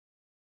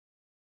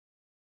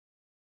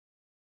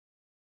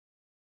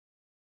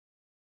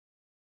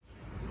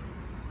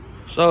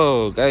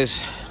So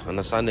guys, on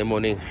a Sunday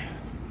morning,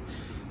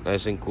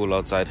 nice and cool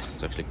outside.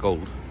 It's actually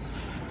cold,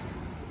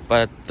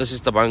 but this is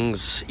the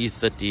Bang's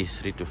E30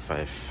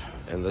 325,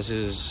 and this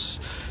is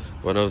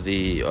one of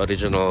the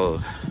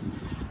original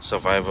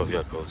survivor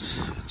vehicles.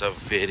 It's a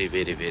very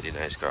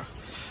nice car.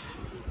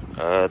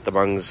 The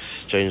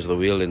Bang's changed the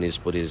wheel and he's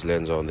put his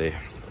lens on there.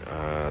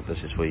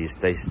 This is for his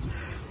taste.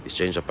 He's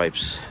changed the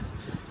pipes.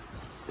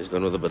 He's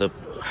gone with a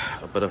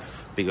bit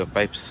of bigger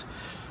pipes,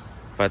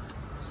 but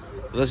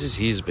this is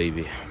his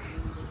baby.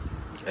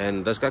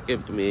 And this car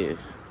came to me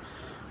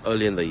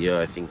early in the year,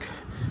 I think,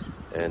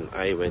 and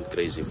I went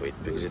crazy for it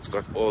because it's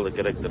got all the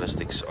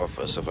characteristics of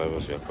a survivor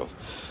vehicle.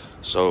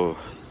 So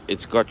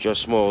it's got your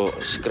small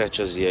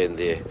scratches here and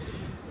there,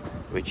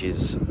 which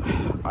is,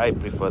 I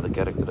prefer the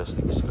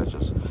characteristic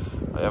scratches.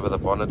 However, the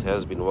bonnet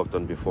has been worked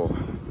on before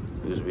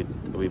because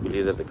we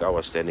believe that the car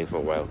was standing for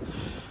a while.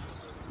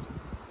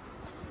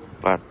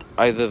 But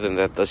other than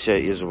that, this here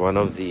is one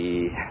of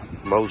the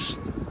most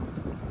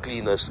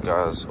cleanest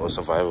cars or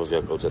survival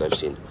vehicles that I've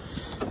seen.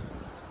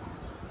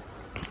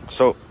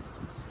 So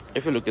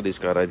if you look at this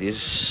car, right,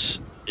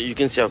 you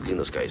can see how clean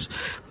this car is,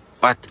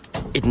 but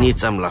it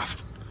needs some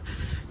love.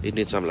 It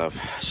needs some love.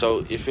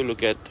 So if you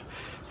look at,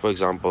 for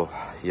example,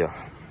 here,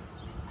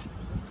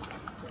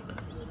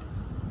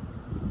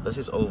 this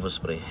is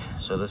overspray.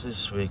 So this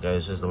is where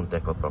guys just don't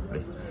tackle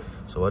properly.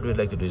 So what we'd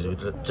like to do is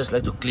we'd just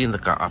like to clean the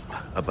car up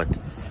a bit.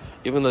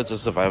 Even though it's a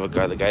survivor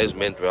car, the guys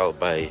meant well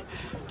by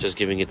just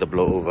giving it a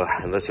blow over,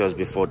 and this was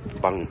before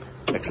Bang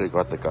actually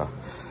got the car.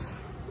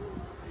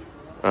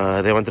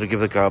 They wanted to give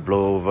the car a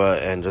blow over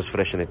and just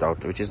freshen it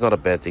out, which is not a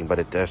bad thing, but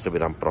it has to be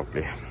done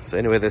properly. So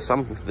anyway, there's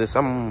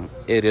some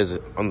areas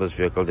on this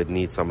vehicle that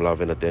need some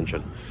love and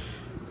attention.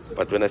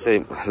 But when I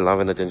say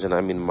love and attention,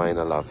 I mean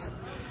minor love.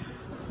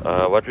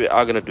 What we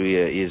are gonna do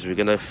here is we're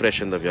gonna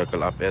freshen the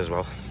vehicle up as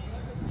well,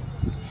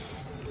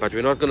 but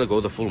we're not gonna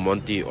go the full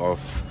Monty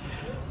of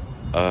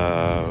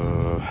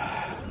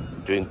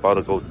doing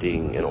powder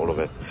coating and all of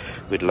it.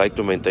 We'd like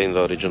to maintain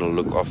the original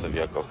look of the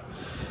vehicle.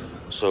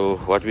 So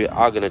what we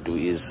are gonna do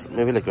is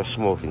maybe like your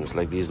small things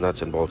like these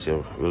nuts and bolts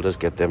here, we'll just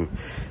get them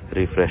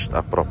refreshed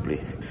up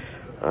properly.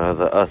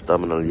 The earth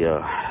terminal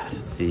here,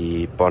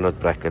 the bonnet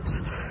brackets,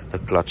 the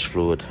clutch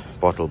fluid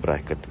bottle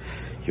bracket,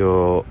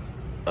 your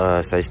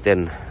size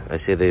 10, I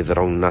say they're the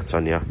wrong nuts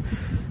on here,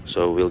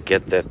 so we'll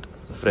get that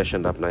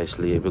freshened up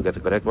nicely. We'll get the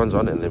correct ones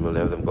on, and then we'll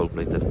have them gold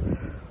plated,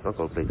 not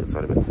gold plated,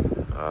 sorry man,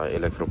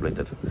 electro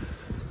plated.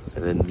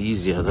 And then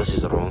these here, this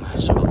is wrong,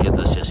 so we'll get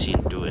this here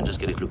seen too and just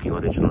get it looking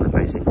original and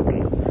nice and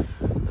clean.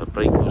 The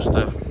brake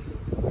booster,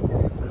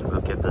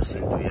 we'll get this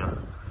seen too here.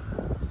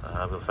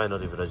 We'll find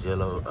out if it is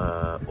yellow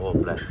or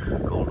black,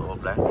 gold or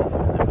black,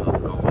 and then we'll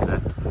go with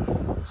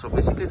that. So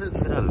basically just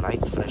give it a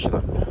light freshen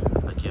up.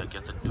 Like here,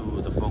 get the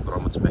 4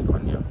 grommets back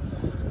on here.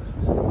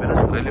 We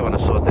just really want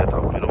to sort that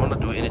out. We don't want to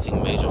do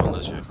anything major on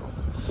this vehicle.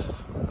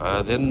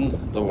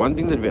 Then the one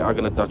thing that we are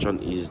going to touch on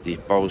is the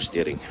power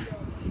steering.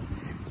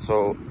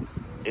 So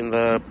in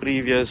the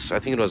previous, I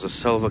think it was a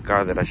silver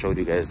car that I showed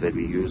you guys, that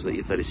we use the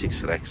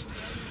E36 racks.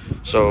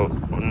 So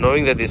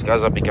knowing that these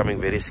cars are becoming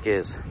very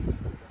scarce,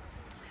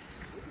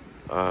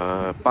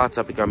 parts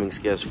are becoming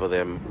scarce for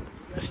them,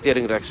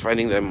 steering racks,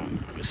 finding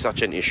them is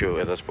such an issue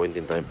at this point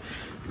in time,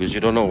 because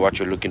you don't know what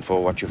you're looking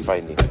for, what you're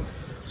finding.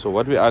 So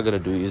what we are going to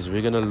do is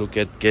we're going to look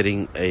at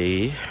getting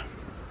a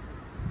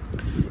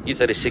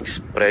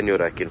E36 brand new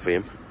rack in for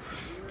him,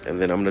 and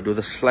then I'm going to do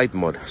the slide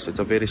mod. So it's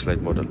a very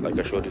slight model like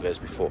I showed you guys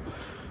before,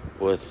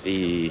 with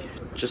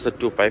just the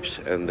 2 pipes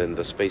and then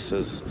the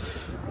spacers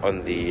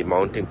on the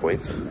mounting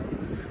points,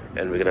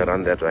 and we're going to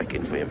run that rack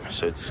in for him.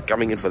 So it's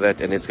coming in for that,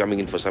 and it's coming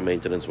in for some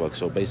maintenance work.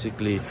 So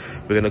basically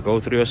we're going to go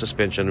through your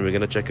suspension, we're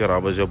going to check your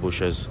rubbers, your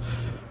bushes,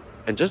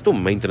 and just do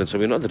maintenance. So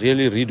we're not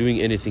really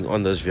redoing anything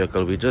on this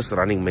vehicle, we're just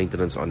running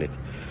maintenance on it.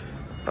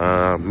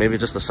 Maybe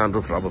just the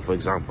sunroof rubber, for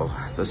example,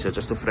 this here,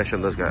 just to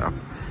freshen this guy up.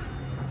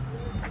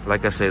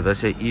 Like I say,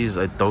 this here is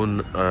it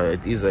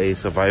is a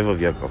survivor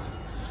vehicle,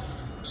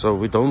 so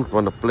we don't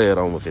want to play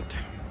around with it,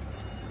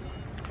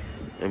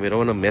 and we don't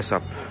want to mess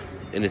up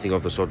anything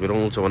of the sort. We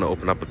don't also want to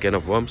open up a can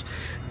of worms,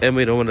 and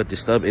we don't want to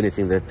disturb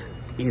anything that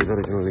is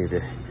originally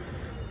there.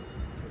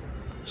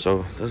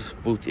 So this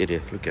boot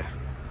area, look here,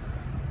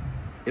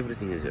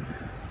 everything is here.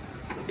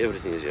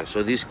 Everything is here.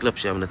 So these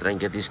clips here, I'm going to try and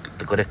get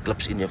the correct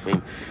clips in here for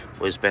him,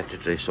 for his battery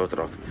tray sorted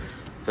out.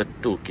 The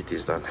toolkit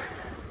is done.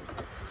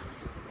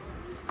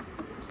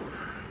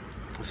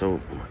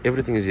 So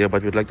everything is here,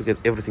 but we'd like to get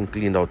everything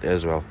cleaned out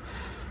as well.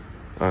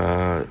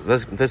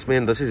 This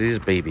man, this is his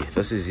baby.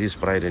 This is his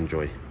pride and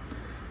joy.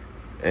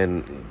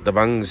 And the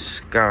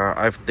Bang's car,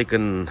 I've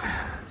taken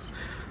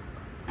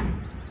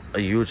a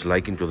huge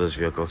liking to this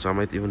vehicle, so I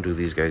might even do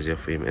these guys here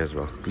for him as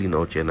well. Clean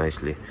out here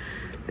nicely,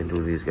 and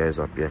do these guys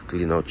up here,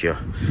 clean out here.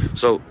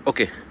 So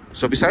okay,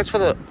 so besides for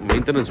the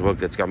maintenance work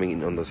that's coming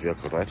in on this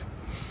vehicle, right,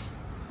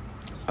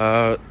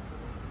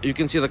 you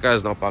can see the car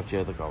is now parked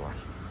here at the car wash.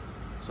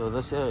 So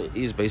this here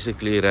is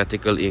basically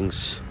Ratical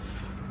Inc's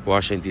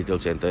wash and detail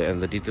center,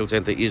 and the detail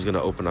center is going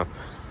to open up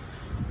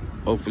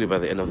hopefully by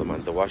the end of the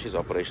month. The wash is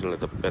operational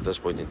at this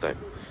point in time,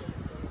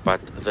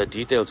 but the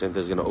detail center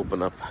is going to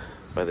open up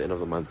by the end of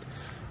the month,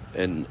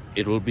 and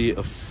it will be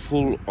a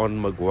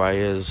full-on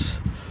Maguire's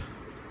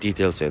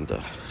detail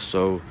center.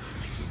 So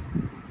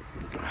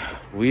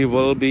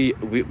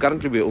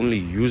currently we're only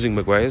using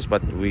Maguire's,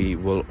 but we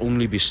will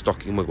only be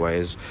stocking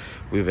Maguire's.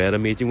 We've had a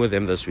meeting with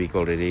them this week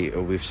already.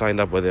 We've signed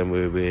up with them.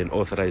 We're an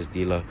authorized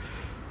dealer,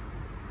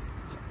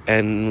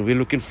 and we're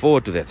looking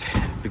forward to that,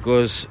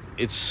 because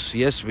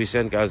yes, we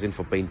send cars in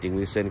for painting,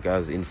 we send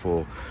cars in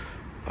for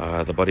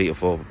the body,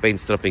 for paint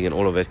stripping and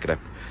all of that crap,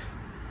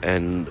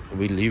 and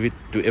we leave it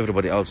to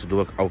everybody else to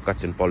do our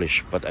cut and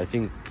polish. But I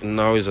think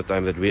now is the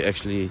time that we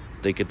actually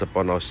take it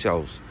upon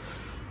ourselves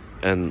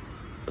and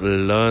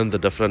learn the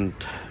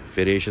different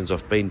variations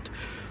of paint,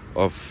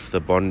 of the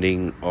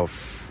bonding,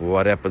 of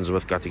what happens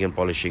with cutting and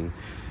polishing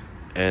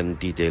and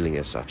detailing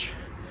as such.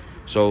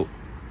 So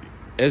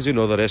as you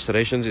know, the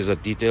restorations is a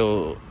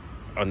detail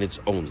on its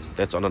own.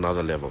 That's on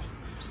another level.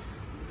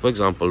 For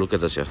example, look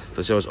at this here.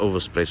 This here was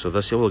overspray, so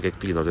this here will get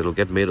cleaned out. It'll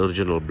get made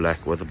original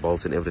black with the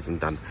bolts and everything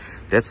done.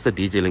 That's the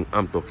detailing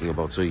I'm talking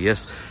about. So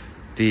yes,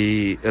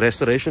 the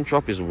restoration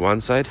shop is one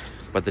side,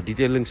 but the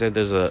detailing center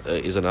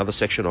is another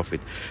section of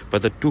it.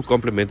 But the two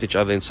complement each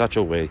other in such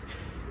a way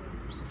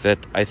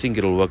that I think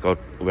it'll work out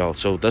well.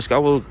 So this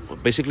car will,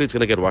 basically it's going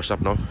to get washed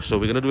up now. So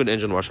we're going to do an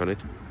engine wash on it.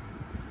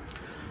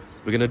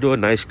 We're going to do a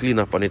nice clean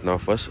up on it now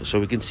first, so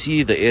we can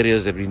see the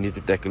areas that we need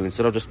to tackle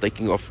instead of just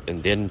taking off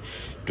and then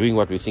doing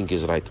what we think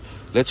is right.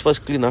 Let's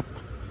first clean up,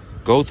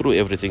 go through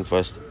everything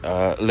first.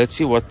 Let's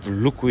see what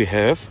look we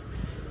have,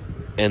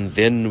 and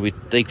then we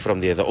take from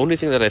there. The only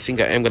thing that I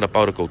think I am going to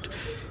powder coat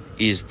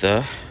is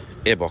the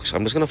airbox.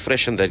 I'm just going to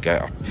freshen that guy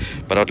up,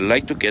 but I'd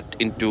like to get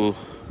into,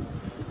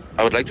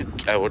 I would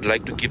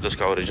like to keep this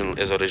car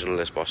original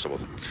as possible.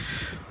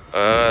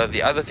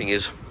 The other thing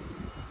is,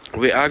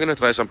 we are going to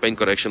try some paint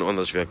correction on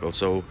this vehicle.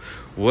 So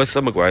with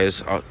the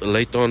Maguire's,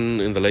 later on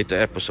in the later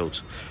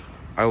episodes,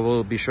 I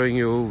will be showing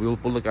you, we'll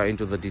pull the car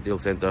into the detail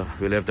center,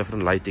 we'll have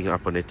different lighting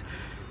up on it,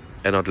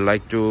 and I'd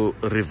like to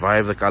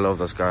revive the color of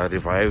this car,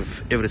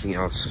 revive everything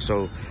else.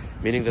 So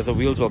meaning that the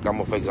wheels will come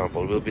off, for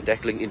example. We'll be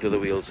tackling into the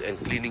wheels and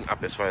cleaning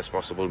up as far as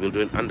possible. We'll do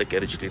an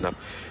undercarriage cleanup,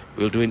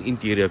 we'll do an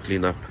interior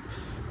cleanup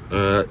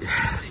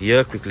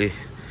here quickly,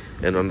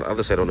 and on the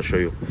other side I want to show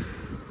you.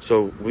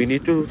 So we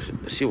need to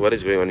see what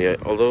is going on here.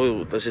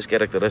 Although this is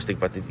characteristic,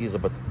 but it is a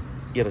bit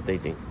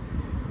irritating.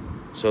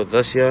 So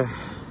this here,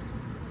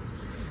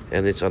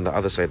 and it's on the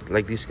other side,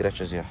 like these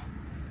scratches here.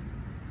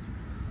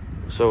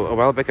 So a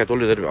while back I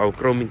told you that our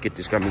chroming kit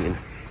is coming in.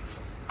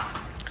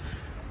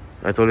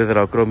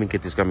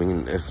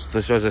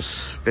 This was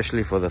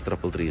especially for the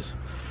 333s.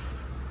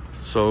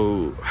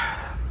 So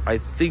I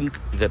think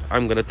that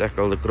I'm gonna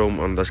tackle the chrome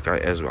on this guy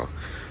as well.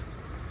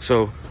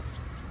 So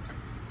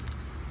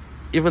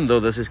even though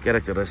this is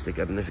characteristic,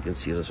 I don't know if you can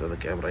see this on the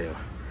camera here,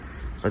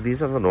 but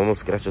these are the normal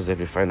scratches that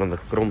we find on the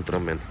chrome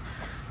trim,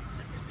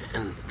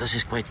 and this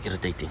is quite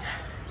irritating.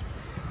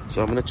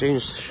 So I'm gonna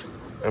change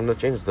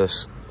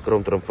this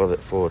chrome trim for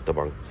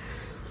Tabang,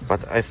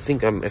 but I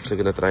think I'm actually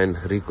gonna try and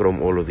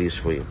re-chrome all of these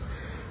for you,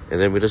 and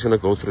then we're just gonna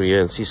go through here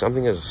and see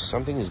something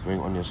is going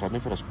on here. So I don't know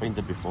if it was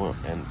painted before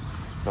and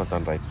not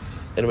done right.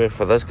 Anyway,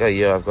 for this guy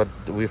here,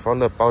 we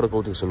found a powder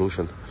coating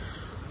solution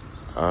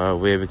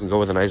where we can go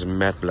with a nice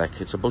matte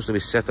black. It's supposed to be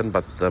satin,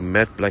 but the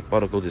matte black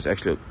powder coat is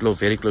actually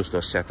very close to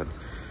a satin.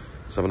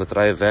 So I'm going to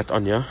try that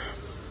on here,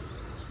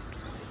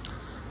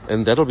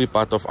 and that'll be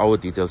part of our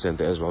detail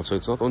center as well. So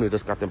it's not only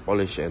just cut and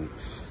polish and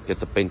get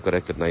the paint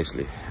corrected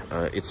nicely,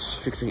 it's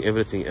fixing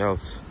everything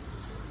else.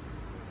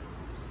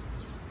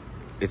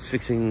 It's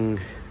fixing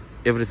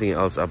everything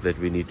else up that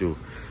we need to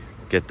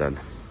get done.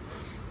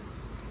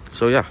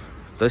 So yeah,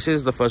 this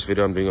is the first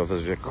video I'm doing of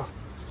this vehicle.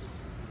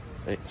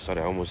 Hey, sorry,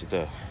 I almost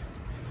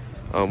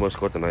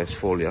got a nice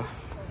fall here.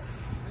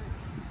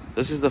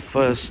 This is the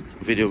first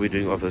video we're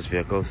doing of this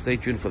vehicle. Stay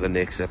tuned for the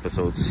next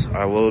episodes.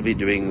 I will be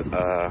doing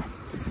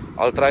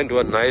I'll try and do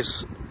a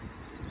nice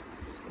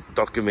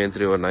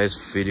documentary or a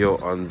nice video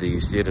on the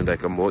steering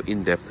rack, more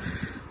in-depth,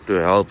 to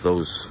help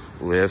those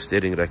who have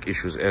steering rack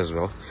issues as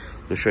well,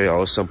 to show you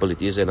how simple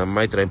it is, and I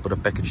might try and put a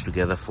package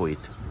together for it.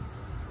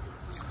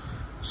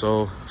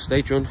 So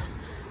stay tuned.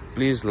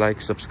 Please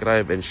like,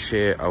 subscribe and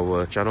share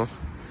our channel.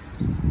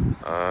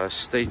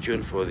 Stay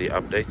tuned for the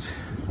updates,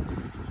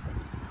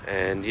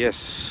 and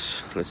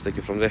yes, let's take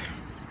it from there.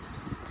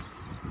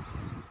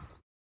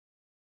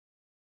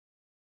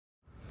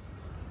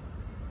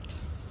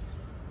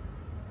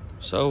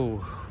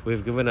 So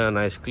we've given a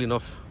nice clean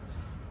off,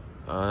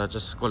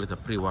 just call it a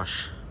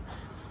pre-wash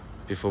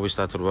before we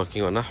started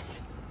working on her.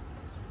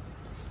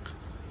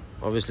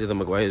 Obviously the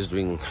Maguire is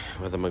doing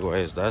what the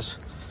Maguire does.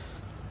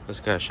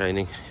 This car is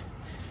shining,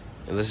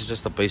 and this is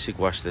just a basic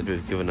wash that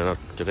we've given it out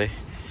today,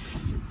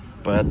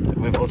 but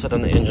we've also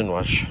done an engine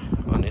wash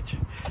on it.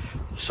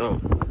 So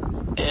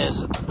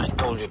as I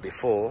told you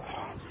before,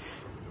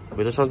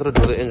 we just wanted to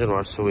do the engine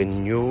wash so we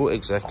knew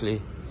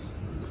exactly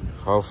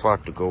how far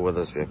to go with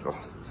this vehicle.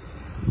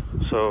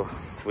 So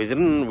we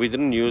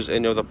didn't use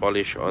any of the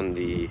polish on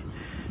the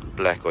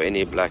black or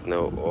any black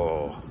now,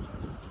 or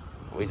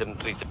we didn't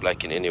treat the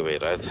black in any way,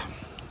 right?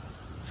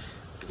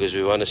 Because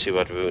we want to see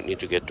what we need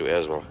to get to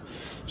as well.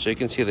 So you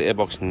can see the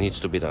airbox needs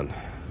to be done.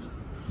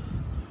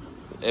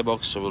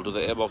 Airbox, so we'll do the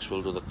airbox,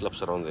 we'll do the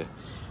clips around there.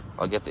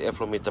 I'll get the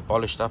airflow meter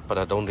polished up, but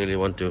I don't really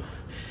want to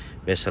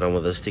mess around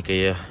with the sticker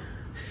here.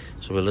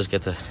 So we'll just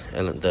get the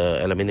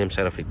aluminium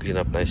side of it cleaned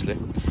up nicely.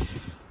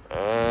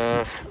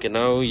 Okay,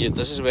 now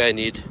this is where I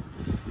need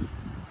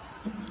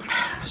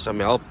some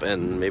help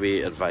and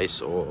maybe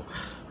advice, or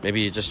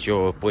maybe just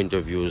your point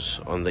of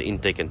views on the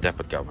intake and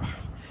tappet cover.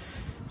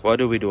 What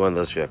do we do on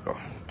this vehicle?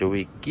 Do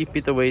we keep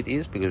it the way it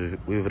is? Because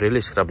we've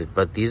really scrubbed it,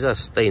 but these are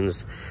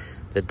stains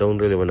that don't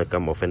really want to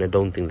come off, and I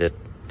don't think that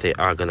they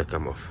are going to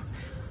come off.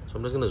 So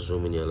I'm just going to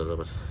zoom in here a little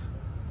bit.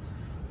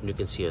 And you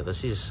can see here,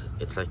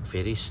 it's like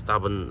very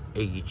stubborn,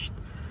 aged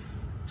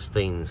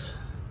stains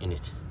in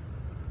it.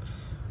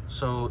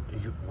 So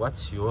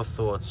what's your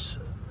thoughts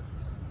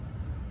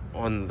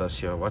on this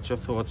here? What's your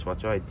thoughts?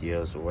 What's your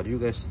ideas? What do you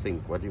guys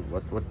think? What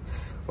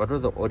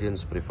would the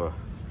audience prefer?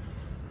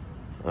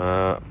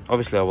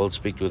 Obviously I will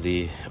speak to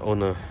the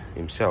owner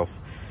himself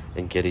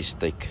and get his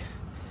take.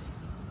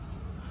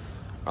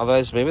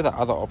 Otherwise, maybe the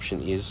other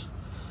option is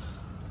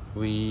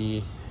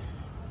we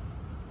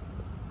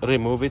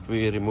remove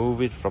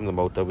it from the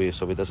motor,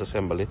 so we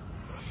disassemble it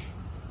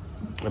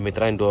and we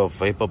try and do a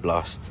vapor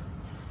blast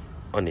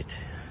on it.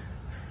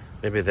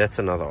 Maybe that's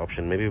another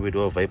option. Maybe we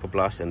do a vapor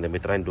blast and then we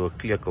try and do a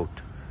clear coat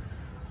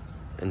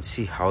and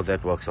see how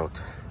that works out.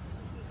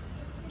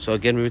 So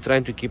again, we're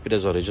trying to keep it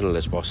as original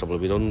as possible.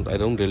 I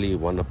don't really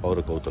want a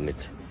powder coat on it.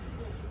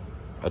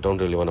 I don't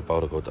really want a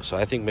powder coat. So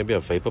I think maybe a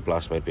vapor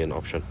blast might be an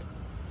option.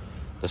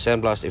 The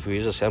sandblast, if we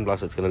use a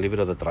sandblast, it's going to leave it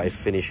at a dry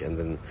finish, and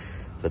then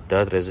the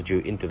dirt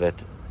residue into that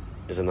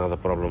is another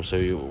problem. So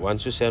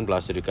once you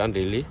sandblast it, you can't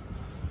really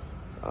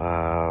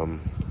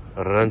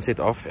rinse it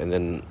off and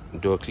then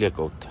do a clear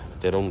coat.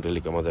 They don't really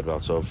come out that well.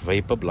 So a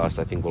vapor blast,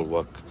 I think, will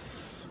work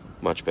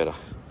much better.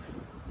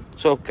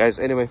 So guys,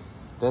 anyway,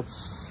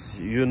 that's,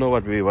 you know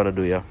what we want to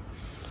do here.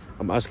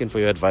 I'm asking for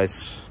your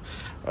advice,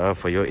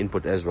 for your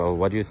input as well.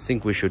 What do you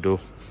think we should do?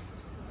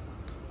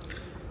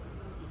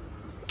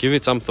 Give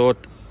it some thought.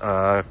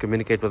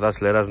 Communicate with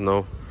us, let us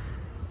know,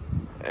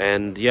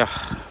 and yeah,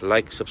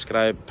 like,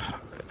 subscribe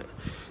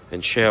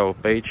and share our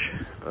page.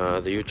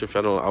 The YouTube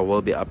channel I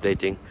will be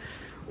updating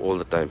all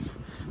the time.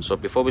 So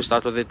before we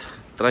start with it,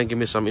 try and give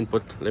me some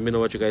input. Let me know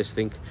what you guys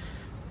think,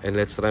 and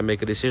let's try and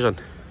make a decision.